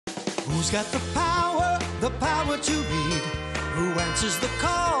Who's got the power to read? Who answers the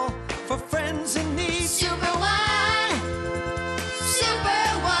call for friends in need? Superwhy!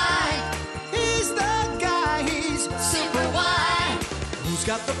 Superwhy! He's the guy, he's Superwhy! Who's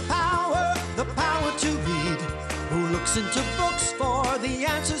got the power to read? Who looks into books for the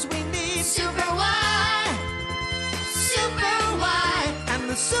answers we need? Superwhy! Superwhy! And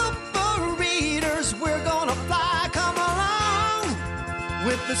the super readers, we're gonna fly. Come along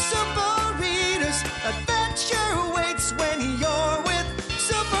with the super readers. Adventure waits when you're with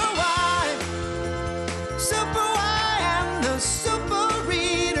Superwhy. Superwhy and the super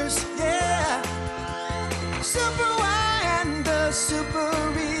readers, yeah. Superwhy and the super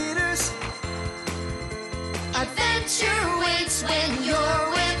readers. Adventure waits when you're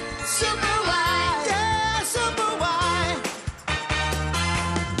with Superwhy. Yeah, Superwhy.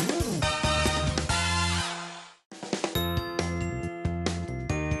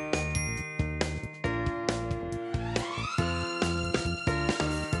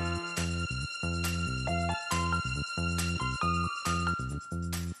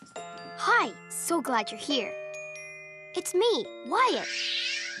 Hi, so glad you're here. It's me, Wyatt.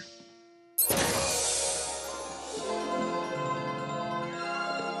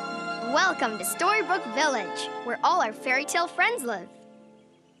 Welcome to Storybook Village, where all our fairy tale friends live.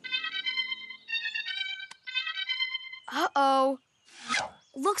 Uh-oh.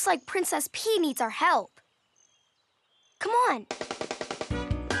 Looks like Princess P needs our help. Come on.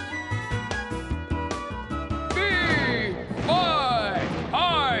 Hi!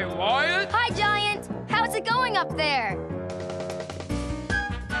 Hi, Wyatt! Hi, Giant. How's it going up there?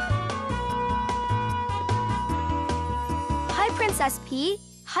 Hi, Princess P.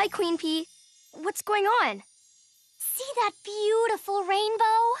 Hi, Queen P. What's going on? See that beautiful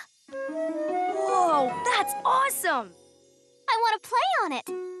rainbow? Whoa, that's awesome! I want to play on it.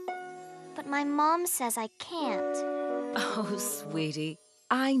 But my mom says I can't. Oh, sweetie,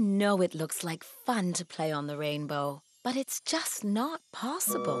 I know it looks like fun to play on the rainbow, but it's just not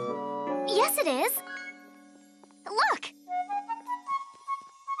possible. Yes, it is. Look.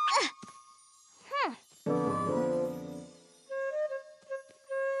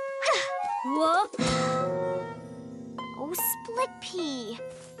 Whoa. Oh, Split Pea.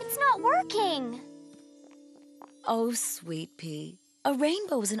 It's not working. Oh, sweet pea, a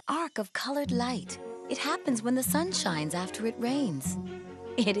rainbow is an arc of colored light. It happens when the sun shines after it rains.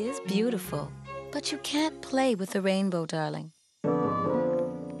 It is beautiful, but you can't play with the rainbow, darling. Oh,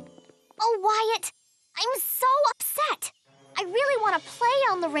 Wyatt, I'm so upset. I really want to play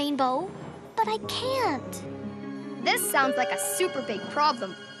on the rainbow, but I can't. This sounds like a super big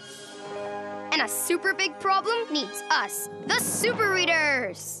problem. And a super big problem needs us, the Super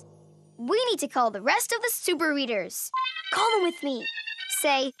Readers. We need to call the rest of the Super Readers. Call them with me.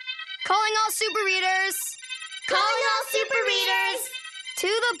 Say, calling all Super Readers. Calling all Super Readers. To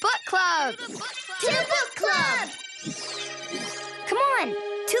the book club. To the book club. Come on,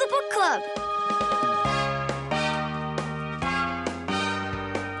 to the book club.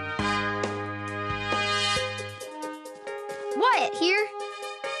 Wyatt here.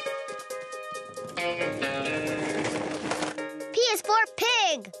 P is for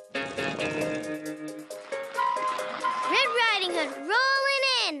pig. Red Riding Hood rolling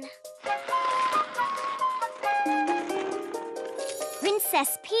in.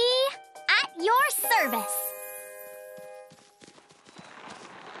 Princess P at your service.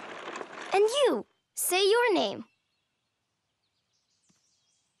 And you, say your name.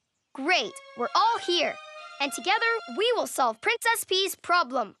 Great, we're all here. And together, we will solve Princess P's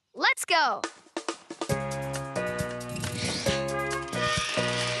problem. Let's go.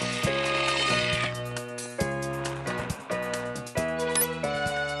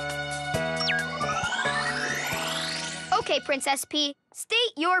 Okay, Princess P,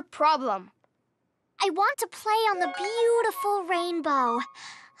 state your problem. I want to play on the beautiful rainbow.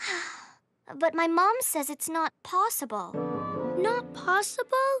 But my mom says it's not possible. Not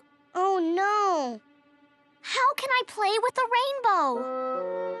possible? Oh, no. How can I play with the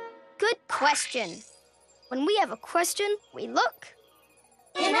rainbow? Good question. When we have a question, we look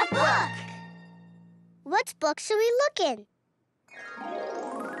In a book. What book should we look in?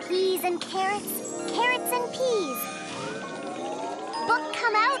 Peas and carrots, carrots and peas. Book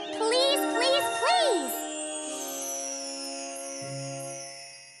come out, please, please, please.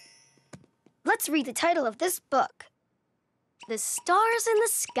 Let's read the title of this book. The Stars in the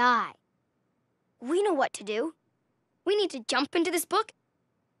Sky. We know what to do. We need to jump into this book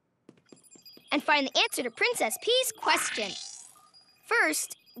and find the answer to Princess P's question.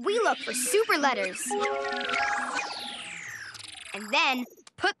 First, we look for super letters. And then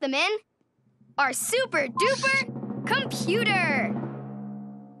put them in our super-duper computer.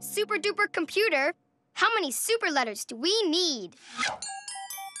 Super-duper computer, how many super letters do we need?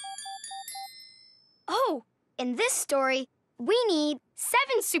 Oh, in this story, we need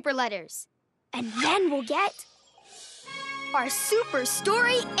 7 super letters. And then we'll get our super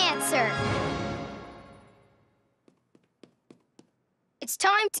story answer. It's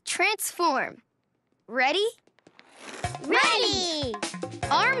time to transform. Ready? Ready!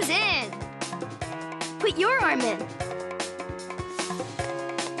 Arms in. Put your arm in.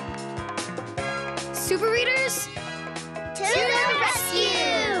 Super readers, To the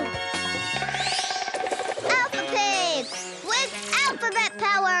rescue! Alpha Pig with alphabet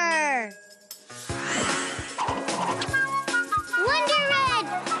power! Wonder Red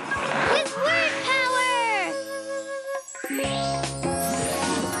with word power!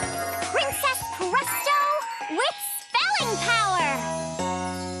 Princess Presto with spelling power!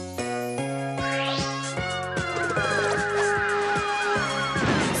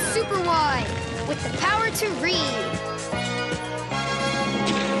 superwhy with the power to read.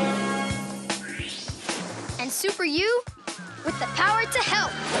 And super you with the power to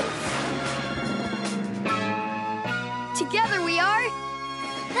help. Together we are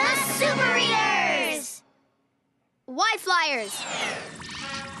The Super Readers! Y Flyers.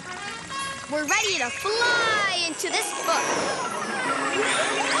 We're ready to fly into this book.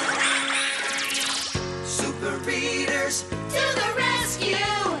 Super readers, To the rescue!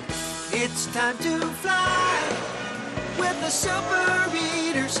 it's time to fly with the super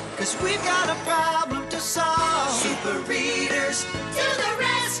readers, 'cause we've got a problem to solve. Super readers, To the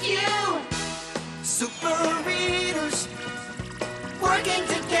rescue! super readers, working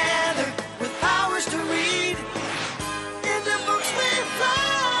together with powers to read. In the books we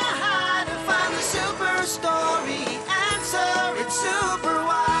fly to find the super story answer. It's super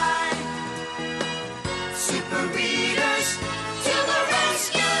why. Super readers, To the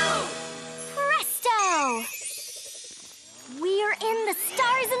rescue! Presto! We're in the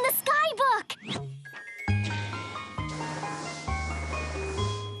Stars in the Sky book!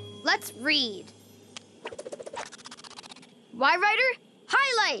 Let's read. Y Writer,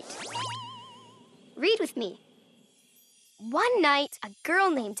 highlight. Read with me. One night, a girl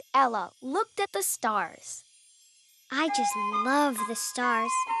named Ella looked at the stars. I just love the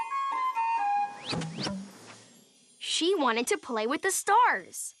stars. She wanted to play with the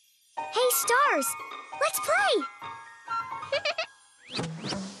stars. Hey, stars! Let's play!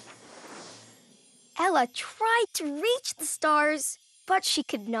 Ella tried to reach the stars, but she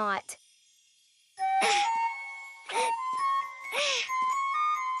could not.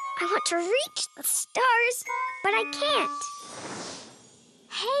 I want to reach the stars, but I can't.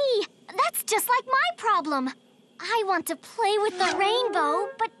 Hey, that's just like my problem. I want to play with the rainbow,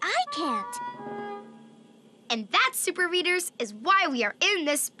 but I can't. And that, super readers, is why we are in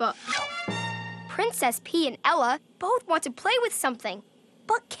this book. Princess P and Ella both want to play with something,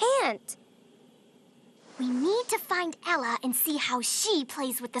 but can't. We need to find Ella and see how she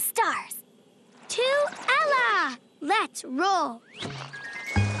plays with the stars. To Ella! Let's roll.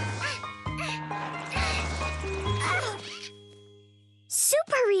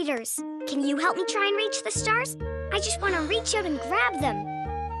 Super Readers, can you help me try and reach the stars? I just want to reach out and grab them.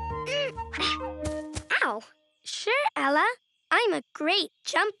 Ow. Sure, Ella. I'm a great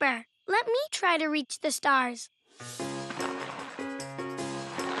jumper. Let me try to reach the stars.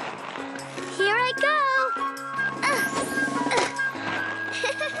 Here I go.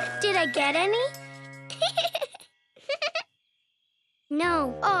 Did I get any?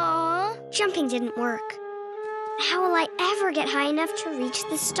 No, Aww. jumping didn't work. How will I ever get high enough to reach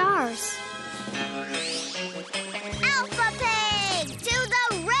the stars? Alpha Pig, to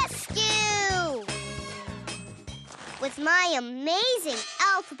the rescue! With my amazing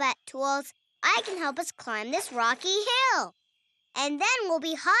alphabet tools, I can help us climb this rocky hill. And then we'll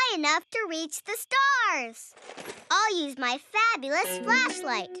be high enough to reach the stars. I'll use my fabulous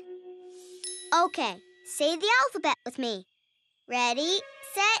flashlight. Okay, say the alphabet with me. Ready,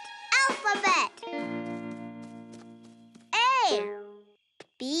 set, alphabet. A,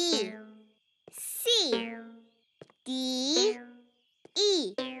 B, C, D,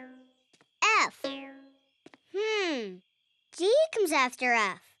 E, F. G comes after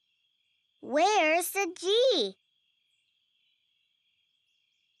F. Where's the G?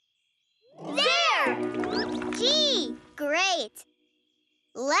 There! G! Great!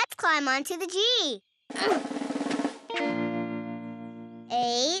 Let's climb onto the G.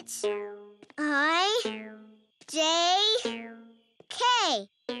 H, I, J, K.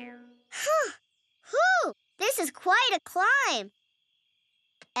 Whew! This is quite a climb.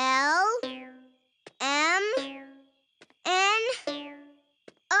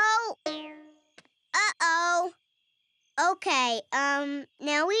 Okay,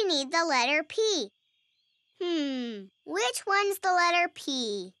 now we need the letter P. Which one's the letter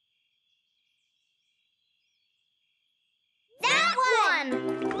P? That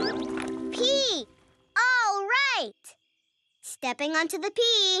one! P! All right! Stepping onto the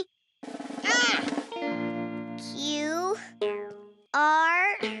P. Q,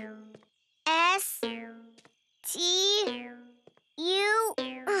 R, S, T, U.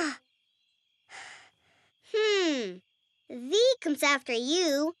 V comes after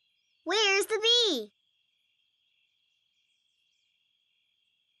U. Where's the B?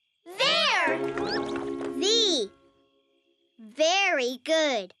 There! V. Very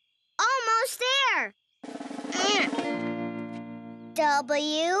good. Almost there.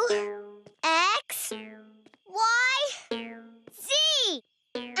 W, X, Y, Z.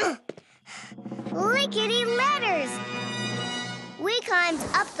 Lickety letters. We climbed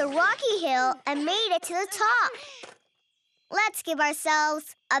up the rocky hill and made it to the top. Let's give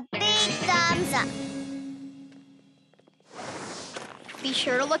ourselves a big thumbs up. Be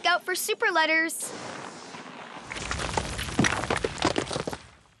sure to look out for super letters.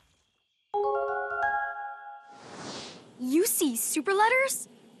 You see super letters?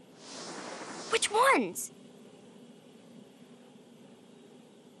 Which ones?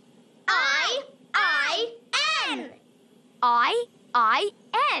 I-I-N!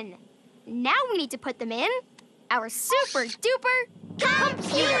 I-I-N. Now we need to put them in our super duper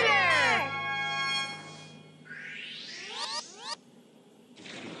Computer!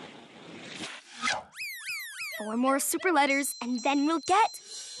 4 more super letters, and then we'll get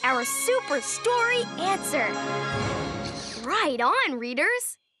our super story answer. Right on,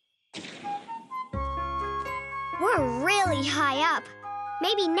 readers. We're really high up.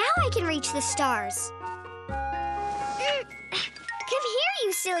 Maybe now I can reach the stars. Come here,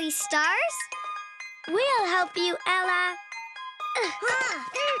 you silly stars. We'll help you, Ella.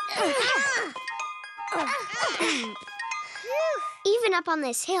 Even up on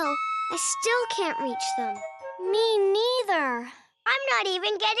this hill, I still can't reach them. Me neither. I'm not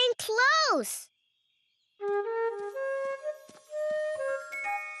even getting close.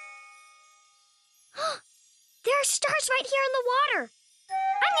 There are stars right here in the water.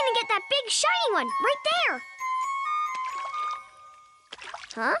 I'm gonna get that big shiny one right there.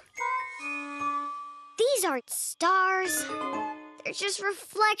 Huh? These aren't stars. They're just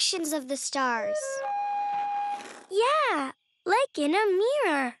reflections of the stars. Yeah, like in a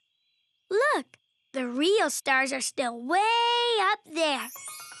mirror. Look, the real stars are still way up there.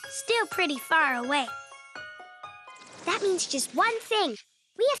 Still pretty far away. That means just one thing.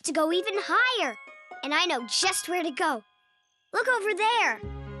 We have to go even higher. And I know just where to go. Look over there.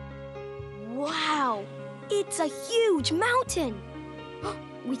 Wow, it's a huge mountain.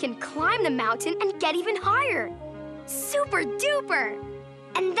 We can climb the mountain and get even higher. Super duper.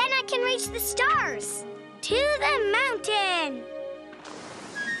 And then I can reach the stars. To the mountain.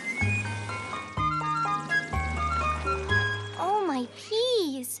 Oh, my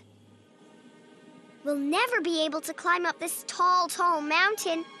peas. We'll never be able to climb up this tall, tall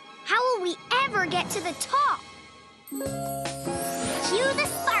mountain. How will we ever get to the top? Cue the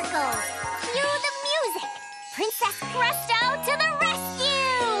sparkles! Cue the music! Princess Presto to the rescue!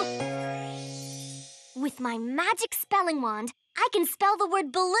 With my magic spelling wand, I can spell the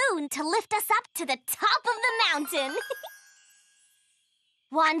word balloon to lift us up to the top of the mountain.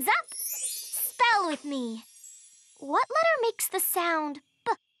 Wands up. Spell with me. What letter makes the sound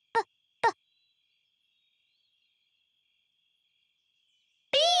B, B, B?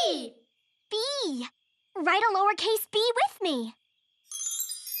 B! B! Write a lowercase b with me.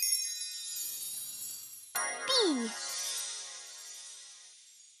 B.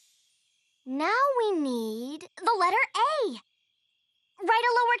 Now we need the letter A. Write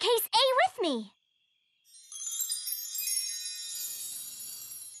a lowercase a with me.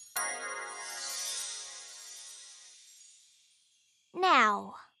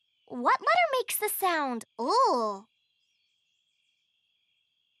 Now, what letter makes the sound ooh?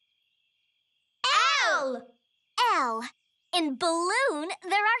 L! L. In balloon,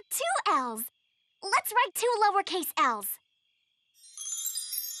 there are 2 L's. Let's write 2 lowercase l's.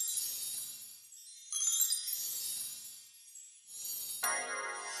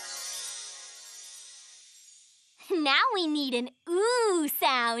 Now we need an ooh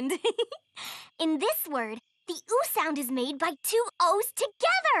sound. In this word, the ooh sound is made by 2 O's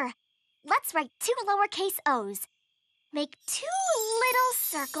together. Let's write 2 lowercase O's. Make 2 little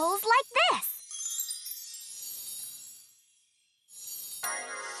circles like this.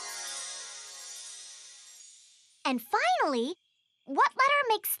 And finally, what letter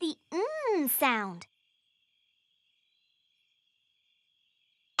makes the sound?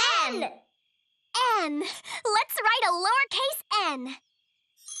 N! N. Let's write a lowercase n.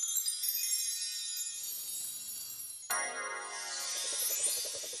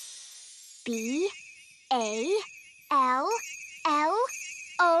 B, A, L, L,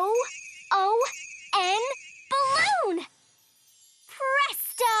 O, O, N, balloon!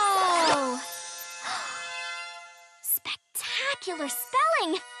 Presto! Spectacular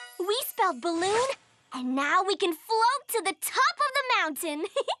spelling! We spelled balloon, and now we can float to the top of the mountain.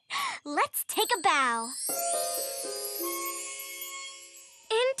 Let's take a bow.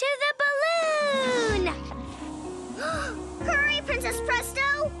 Into the balloon! Hurry, Princess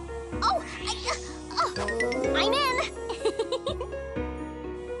Presto! Oh, I'm in.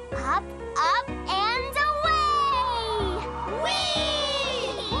 Up, up, and away! Whee!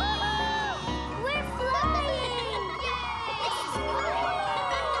 We're flying!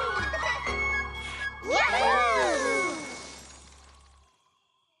 Yahoo!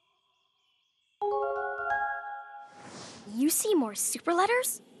 You see more super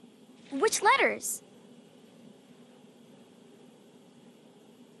letters? Which letters?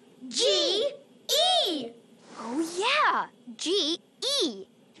 G-E! Oh, yeah, G-E.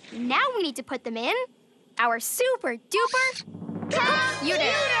 Now we need to put them in our super duper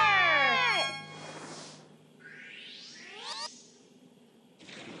computer.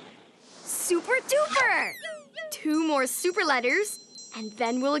 Super duper. 2 more super letters, and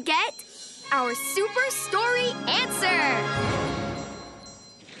then we'll get our super story answer.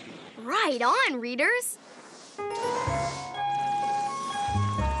 Right on, readers.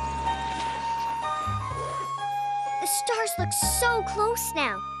 The stars look so close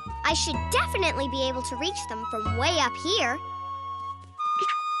now. I should definitely be able to reach them from way up here.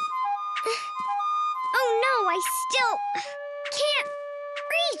 Oh no, I still can't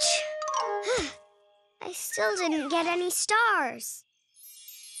reach. I still didn't get any stars.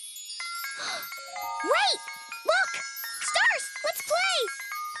 Wait! Look! Stars! Let's play!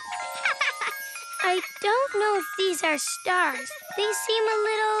 I don't know if these are stars. They seem a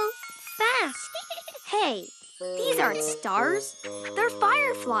little fast. Hey, these aren't stars. They're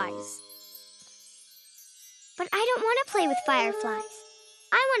fireflies. But I don't want to play with fireflies.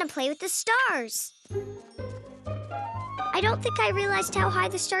 I want to play with the stars. I don't think I realized how high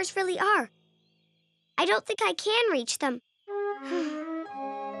the stars really are. I don't think I can reach them.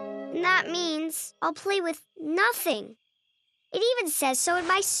 And that means I'll play with nothing. It even says so in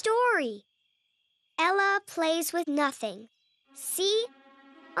my story. Ella plays with nothing. See?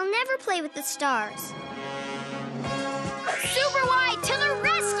 I'll never play with the stars. Superwhy to the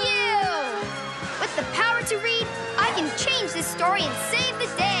rescue! With the power to read, I can change this story and save the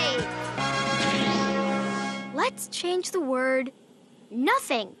day. Let's change the word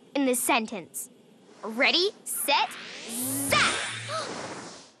nothing in this sentence. Ready, set, zap!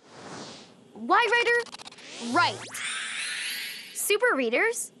 Why, writer? Right. Super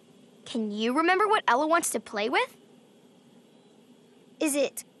readers, can you remember what Ella wants to play with? Is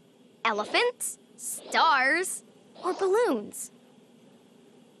it elephants, stars, or balloons?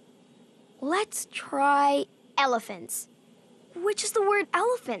 Let's try elephants. Which is the word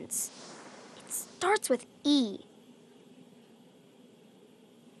elephants? It starts with E.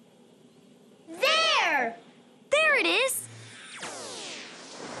 There! There it is!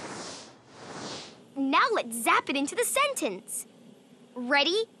 Now let's zap it into the sentence.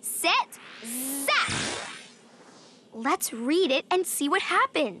 Ready, set, zap! Let's read it and see what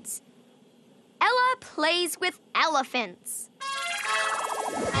happens. Ella plays with elephants.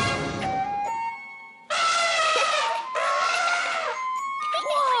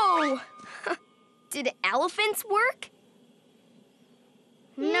 Whoa! Did elephants work?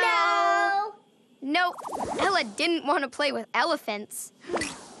 No! Nope, Ella didn't want to play with elephants.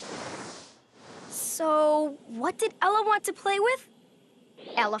 So, what did Ella want to play with?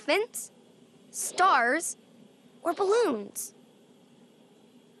 Elephants, stars, or balloons?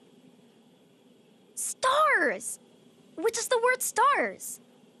 Stars! Which is the word stars?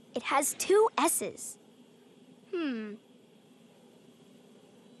 It has 2 S's.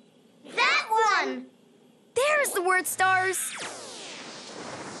 That one! There's the word stars.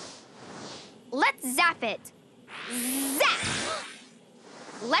 Let's zap it. Zap!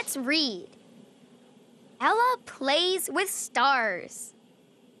 Let's read. Ella plays with stars.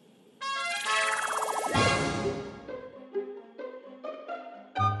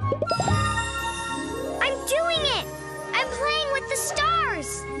 I'm doing it! I'm playing with the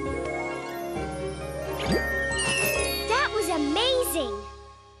stars! That was amazing!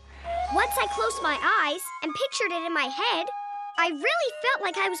 Once I closed my eyes and pictured it in my head, I really felt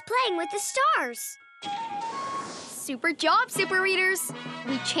like I was playing with the stars. super job, Super Readers!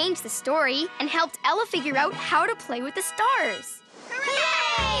 We changed the story and helped Ella figure out how to play with the stars.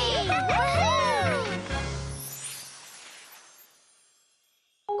 Hooray!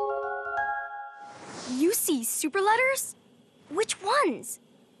 You see super letters? Which ones?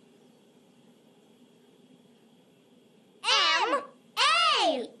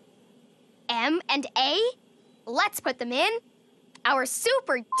 M-A! M and A? Let's put them in our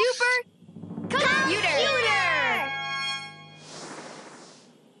super duper computer!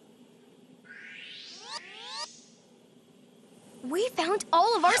 We found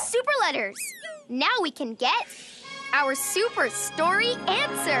all of our super letters. Now we can get our super story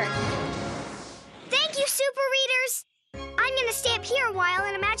answer. Thank you, Super Readers! I'm gonna stay up here a while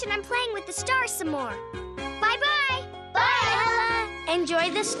and imagine I'm playing with the stars some more. Bye-bye! Bye, Ella! Enjoy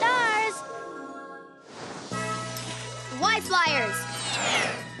the stars! Why Flyers?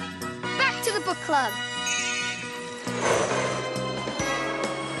 Back to the book club.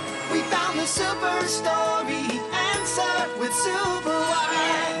 We found the super story answer with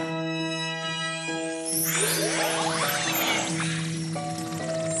superwhy.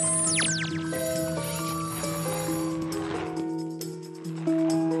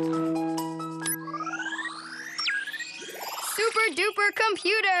 Super duper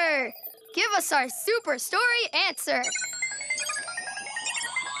computer! Give us our super story answer.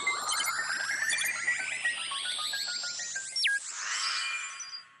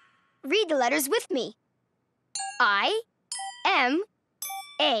 Read the letters with me. I, M,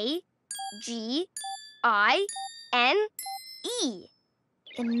 A, G, I, N, E.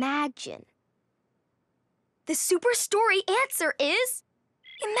 Imagine. The super story answer is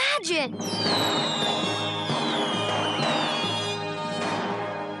imagine.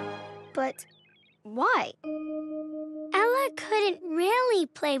 But why? Ella couldn't really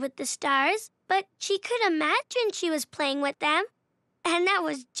play with the stars, but she could imagine she was playing with them. And that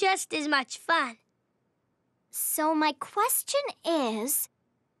was just as much fun. So my question is,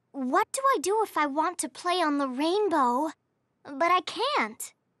 what do I do if I want to play on the rainbow, but I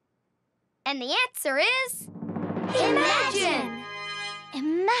can't? And the answer is... Imagine!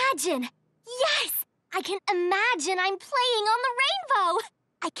 Imagine! Yes! I can imagine I'm playing on the rainbow!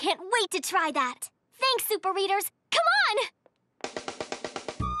 I can't wait to try that. Thanks, Super Readers. Come on!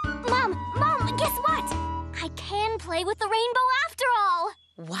 Mom, guess what? I can play with the rainbow after all.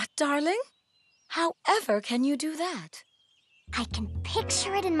 What, darling? However can you do that? I can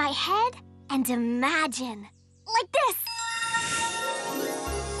picture it in my head and imagine. Like this.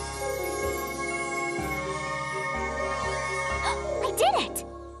 I did it!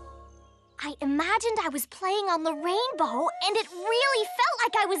 I imagined I was playing on the rainbow, and it really felt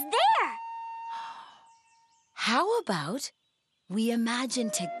like I was there. How about we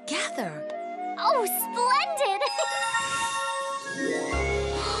imagine together? Oh, splendid!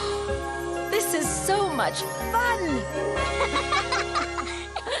 This is so much fun!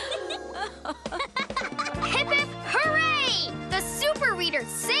 Hip hip hooray! The Super Readers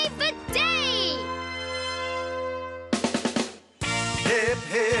saved the day! Hip,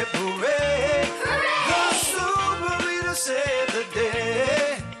 hip, hooray! Hooray! The super reader saved the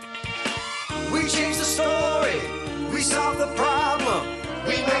day. We changed the story. We solved the problem.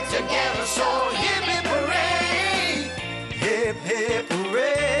 We worked together, so hip, hip, hooray! Hip, hip,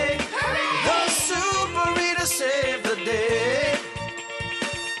 hooray! The super reader saved the day.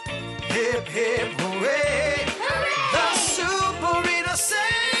 Hip, hip, hooray!